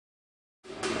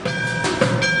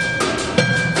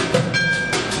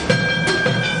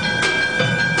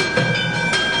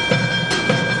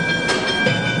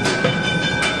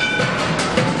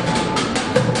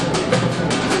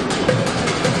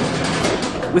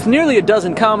With nearly a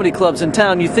dozen comedy clubs in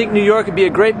town, you'd think New York would be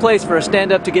a great place for a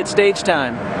stand-up to get stage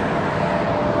time.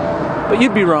 But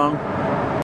you'd be wrong.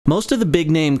 Most of the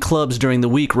big-name clubs during the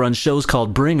week run shows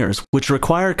called bringers, which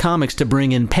require comics to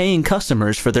bring in paying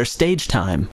customers for their stage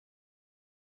time.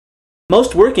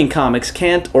 Most working comics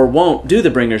can't or won't do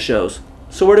the bringer shows.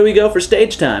 So where do we go for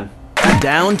stage time?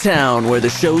 Downtown, where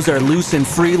the shows are loose and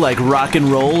free like rock and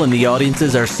roll and the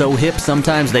audiences are so hip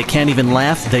sometimes they can't even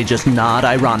laugh, they just nod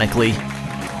ironically.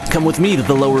 Come with me to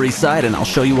the Lower East Side and I'll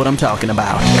show you what I'm talking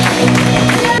about.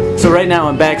 So right now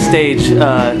I'm backstage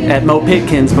at Mo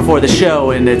Pitkin's before the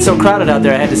show, and it's so crowded out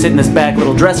there I had to sit in this back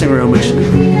little dressing room, which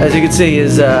as you can see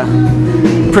is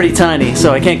pretty tiny,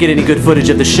 so I can't get any good footage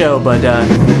of the show, but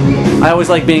I always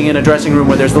like being in a dressing room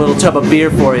where there's a little tub of beer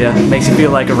for you. It makes you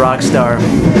feel like a rock star.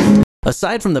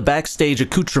 Aside from the backstage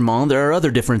accoutrement, there are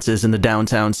other differences in the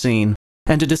downtown scene.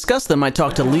 And to discuss them, I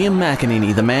talked to Liam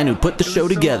McEnany, the man who put the show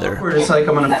together. It's like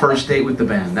I'm on a first date with the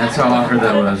band. That's how awkward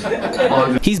that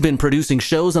was. He's been producing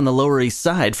shows on the Lower East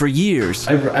Side for years.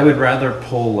 I would rather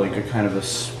pull like a kind of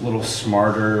a little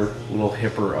smarter, little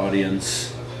hipper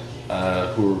audience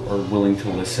who are willing to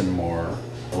listen more.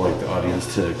 I like the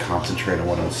audience to concentrate on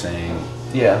what I'm saying.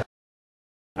 Yeah.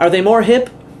 Are they more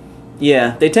hip?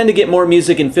 Yeah, they tend to get more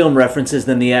music and film references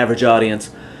than the average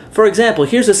audience. For example,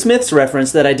 here's a Smiths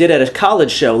reference that I did at a college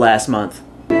show last month.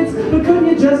 But couldn't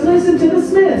you just listen to the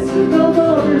Smiths?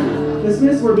 The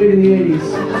Smiths were big in the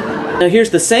 80s. Now here's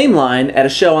the same line at a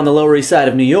show on the Lower East Side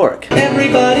of New York.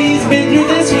 Everybody's been through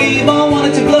this, we've all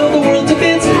wanted to blow the world to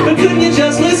bits, but couldn't you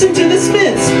just listen to the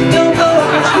Smiths? Don't go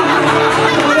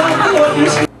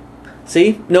up.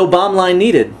 See? No bomb line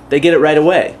needed. They get it right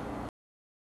away.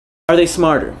 Are they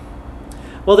smarter?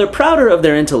 Well, they're prouder of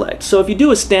their intellect, so if you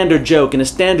do a standard joke in a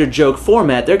standard joke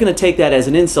format, they're going to take that as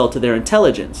an insult to their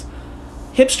intelligence.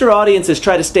 Hipster audiences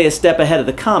try to stay a step ahead of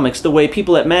the comics the way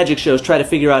people at magic shows try to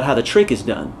figure out how the trick is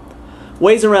done.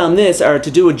 Ways around this are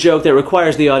to do a joke that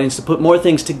requires the audience to put more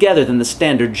things together than the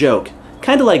standard joke.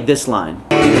 Kinda like this line.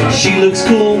 She looks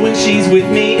cool when she's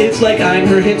with me, it's like I'm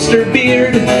her hipster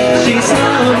beard. She's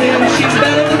slumming, she's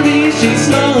better than me, she's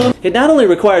slumming. It not only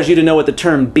requires you to know what the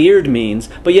term beard means,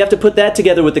 but you have to put that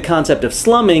together with the concept of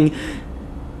slumming.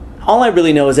 All I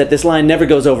really know is that this line never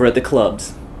goes over at the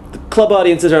clubs. The club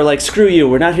audiences are like, screw you,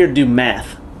 we're not here to do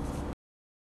math.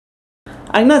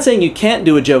 I'm not saying you can't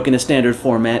do a joke in a standard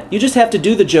format, you just have to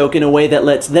do the joke in a way that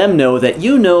lets them know that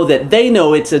you know that they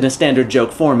know it's in a standard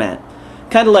joke format.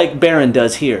 Kinda like Baron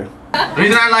does here. The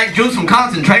reason I like juice from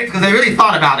concentrates because they really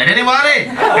thought about it. Anybody?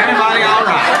 Anybody? All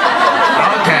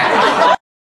right. Okay.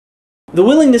 The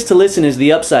willingness to listen is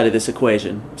the upside of this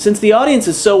equation. Since the audience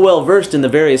is so well versed in the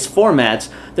various formats,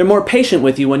 they're more patient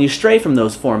with you when you stray from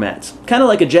those formats. Kinda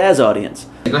like a jazz audience.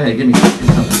 Go ahead, give me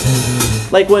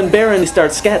something. Like when Baron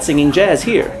starts scat singing jazz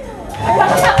here.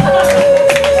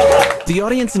 The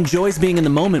audience enjoys being in the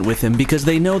moment with him because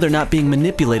they know they're not being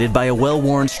manipulated by a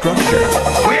well-worn structure.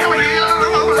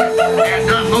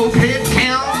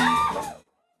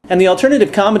 And the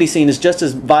alternative comedy scene is just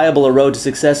as viable a road to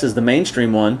success as the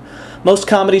mainstream one. Most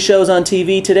comedy shows on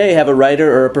TV today have a writer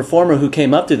or a performer who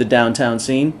came up through the downtown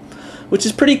scene, which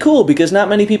is pretty cool because not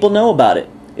many people know about it.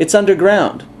 It's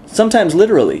underground, sometimes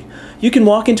literally. You can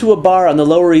walk into a bar on the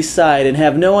Lower East Side and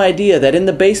have no idea that in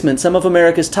the basement some of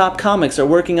America's top comics are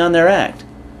working on their act.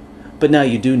 But now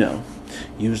you do know.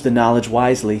 Use the knowledge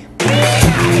wisely.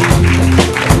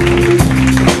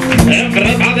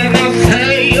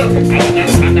 Everybody